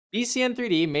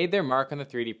BCN3D made their mark on the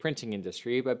 3D printing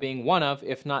industry by being one of,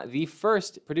 if not the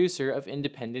first, producer of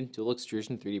independent dual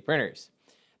extrusion 3D printers.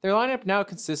 Their lineup now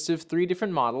consists of 3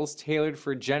 different models tailored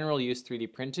for general use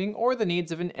 3D printing or the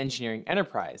needs of an engineering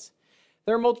enterprise.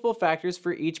 There are multiple factors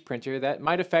for each printer that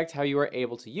might affect how you are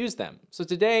able to use them, so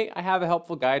today I have a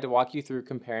helpful guide to walk you through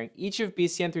comparing each of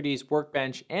BCN3D's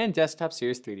Workbench and Desktop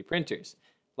Series 3D printers.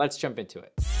 Let's jump into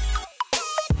it.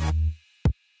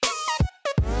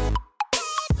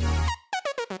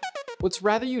 What's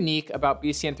rather unique about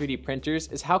BCN3D printers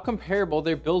is how comparable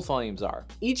their build volumes are.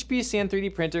 Each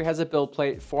BCN3D printer has a build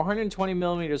plate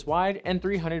 420mm wide and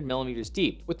 300mm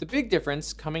deep, with the big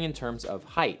difference coming in terms of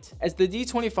height. As the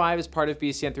D25 is part of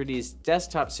BCN3D's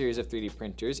desktop series of 3D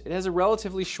printers, it has a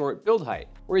relatively short build height,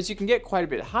 whereas you can get quite a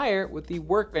bit higher with the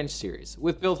Workbench series,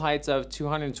 with build heights of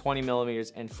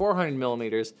 220mm and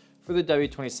 400mm for the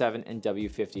W27 and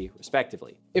W50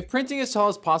 respectively. If printing as tall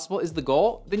as possible is the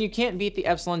goal, then you can't beat the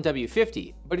Epsilon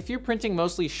W50, but if you're printing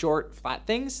mostly short, flat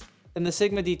things, then the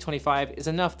Sigma D25 is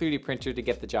enough 3D printer to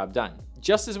get the job done.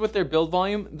 Just as with their build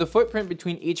volume, the footprint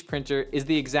between each printer is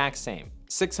the exact same,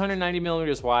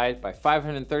 690mm wide by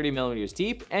 530mm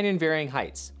deep and in varying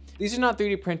heights. These are not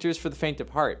 3D printers for the faint of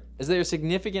heart, as they are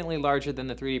significantly larger than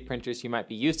the 3D printers you might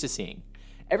be used to seeing.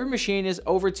 Every machine is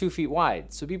over 2 feet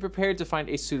wide, so be prepared to find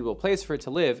a suitable place for it to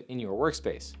live in your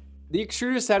workspace. The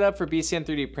extruder setup for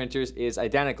BCN3D printers is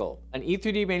identical. An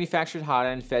E3D manufactured hot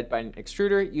end fed by an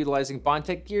extruder utilizing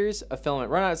Bondtech gears, a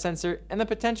filament runout sensor, and the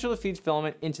potential to feed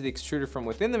filament into the extruder from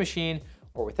within the machine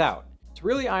or without. To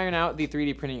really iron out the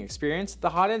 3D printing experience, the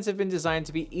hot ends have been designed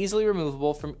to be easily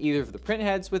removable from either of the print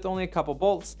heads with only a couple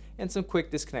bolts and some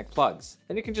quick disconnect plugs.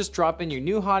 Then you can just drop in your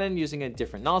new hot end using a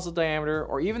different nozzle diameter,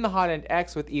 or even the hot end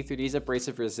X with E3D's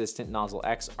abrasive resistant nozzle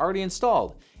X already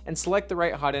installed, and select the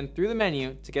right hot end through the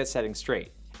menu to get settings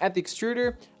straight. At the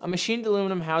extruder, a machined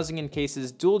aluminum housing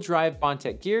encases dual drive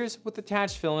Bondtech gears with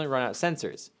attached filament runout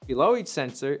sensors. Below each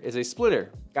sensor is a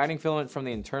splitter, guiding filament from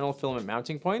the internal filament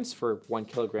mounting points for 1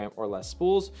 kilogram or less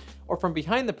spools, or from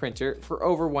behind the printer for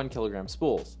over 1 kilogram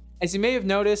spools. As you may have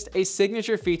noticed, a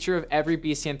signature feature of every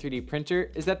BCN3D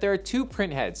printer is that there are 2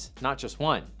 print heads, not just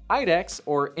one. IDEX,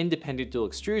 or Independent Dual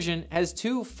Extrusion, has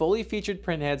 2 fully featured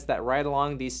print heads that ride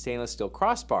along the stainless steel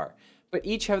crossbar, but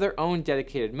each have their own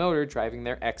dedicated motor driving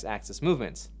their X-axis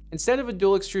movements. Instead of a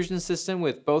dual extrusion system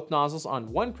with both nozzles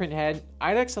on one print head,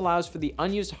 IDEX allows for the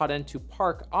unused hot end to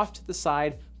park off to the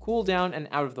side, cool down and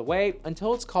out of the way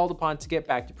until it's called upon to get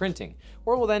back to printing,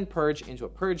 where it will then purge into a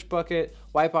purge bucket,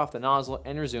 wipe off the nozzle,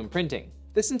 and resume printing.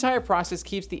 This entire process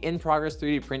keeps the in-progress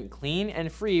 3D print clean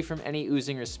and free from any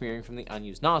oozing or smearing from the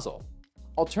unused nozzle.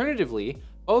 Alternatively,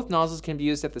 both nozzles can be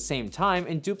used at the same time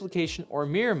in duplication or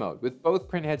mirror mode, with both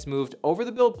print heads moved over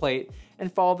the build plate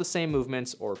and follow the same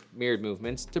movements or mirrored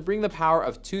movements to bring the power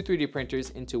of 2 3D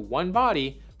printers into one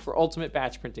body for ultimate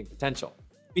batch printing potential.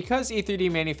 Because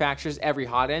E3D manufactures every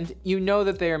hot end, you know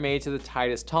that they are made to the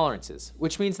tightest tolerances,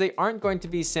 which means they aren't going to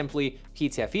be simply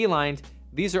PTFE lined,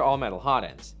 these are all metal hot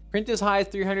ends. Print as high as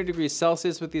 300 degrees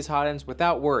Celsius with these hot ends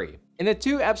without worry. In the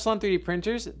 2 Epsilon 3D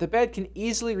printers, the bed can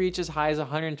easily reach as high as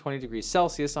 120 degrees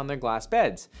Celsius on their glass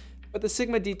beds, but the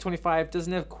Sigma D25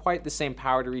 doesn't have quite the same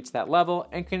power to reach that level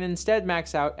and can instead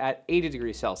max out at 80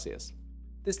 degrees Celsius.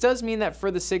 This does mean that for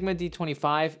the Sigma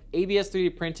D25, ABS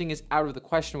 3D printing is out of the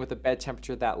question with a bed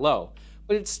temperature that low,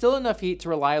 but it's still enough heat to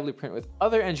reliably print with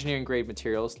other engineering grade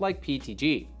materials like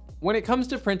PETG. When it comes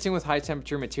to printing with high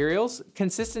temperature materials,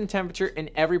 consistent temperature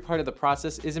in every part of the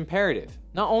process is imperative.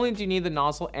 Not only do you need the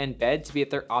nozzle and bed to be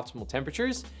at their optimal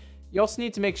temperatures, you also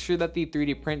need to make sure that the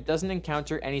 3D print doesn't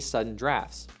encounter any sudden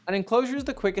drafts. An enclosure is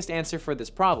the quickest answer for this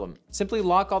problem. Simply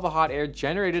lock all the hot air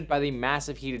generated by the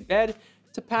massive heated bed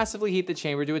to passively heat the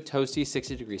chamber to a toasty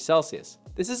 60 degrees Celsius.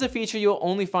 This is a feature you'll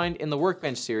only find in the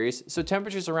Workbench series, so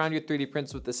temperatures around your 3D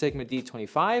prints with the Sigma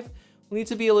D25 will need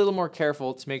to be a little more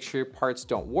careful to make sure parts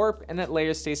don't warp and that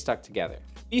layers stay stuck together.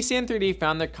 BCN3D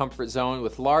found their comfort zone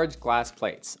with large glass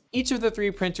plates. Each of the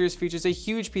 3 printers features a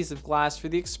huge piece of glass for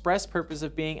the express purpose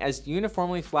of being as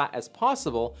uniformly flat as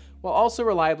possible while also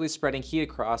reliably spreading heat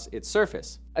across its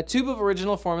surface. A tube of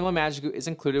original formula Magic Glue is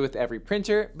included with every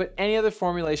printer, but any other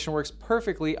formulation works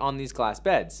perfectly on these glass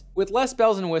beds. With less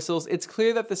bells and whistles, it's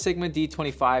clear that the Sigma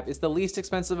D25 is the least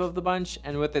expensive of the bunch,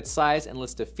 and with its size and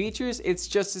list of features, it's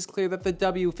just as clear that the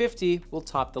W50 will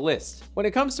top the list. When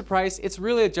it comes to price, it's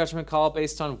really a judgment call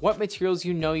based on what materials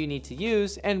you know you need to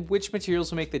use and which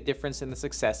materials will make the difference in the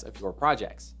success of your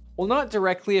projects. While not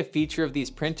directly a feature of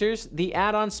these printers, the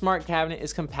add-on Smart Cabinet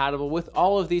is compatible with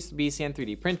all of these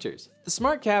BCN3D printers. The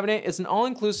Smart Cabinet is an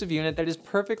all-inclusive unit that is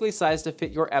perfectly sized to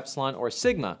fit your Epsilon or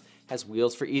Sigma, has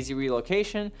wheels for easy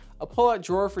relocation, a pull-out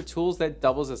drawer for tools that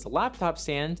doubles as a laptop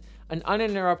stand, an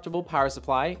uninterruptible power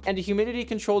supply, and a humidity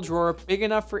control drawer big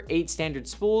enough for 8 standard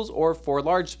spools or 4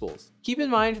 large spools. Keep in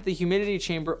mind the humidity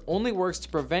chamber only works to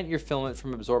prevent your filament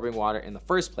from absorbing water in the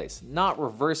first place, not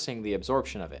reversing the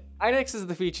absorption of it. IDEX is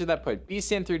the feature that put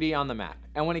BCN3D on the map,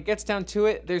 and when it gets down to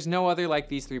it, there's no other like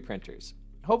these 3 printers.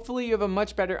 Hopefully you have a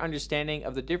much better understanding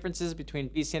of the differences between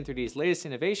BCN3D's latest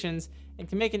innovations and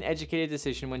can make an educated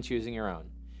decision when choosing your own.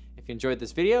 If you enjoyed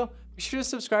this video, be sure to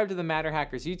subscribe to the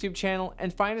MatterHackers YouTube channel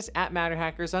and find us at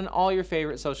MatterHackers on all your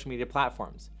favorite social media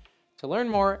platforms. To learn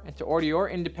more and to order your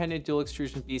independent dual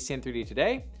extrusion BCN3D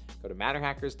today, go to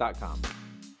MatterHackers.com.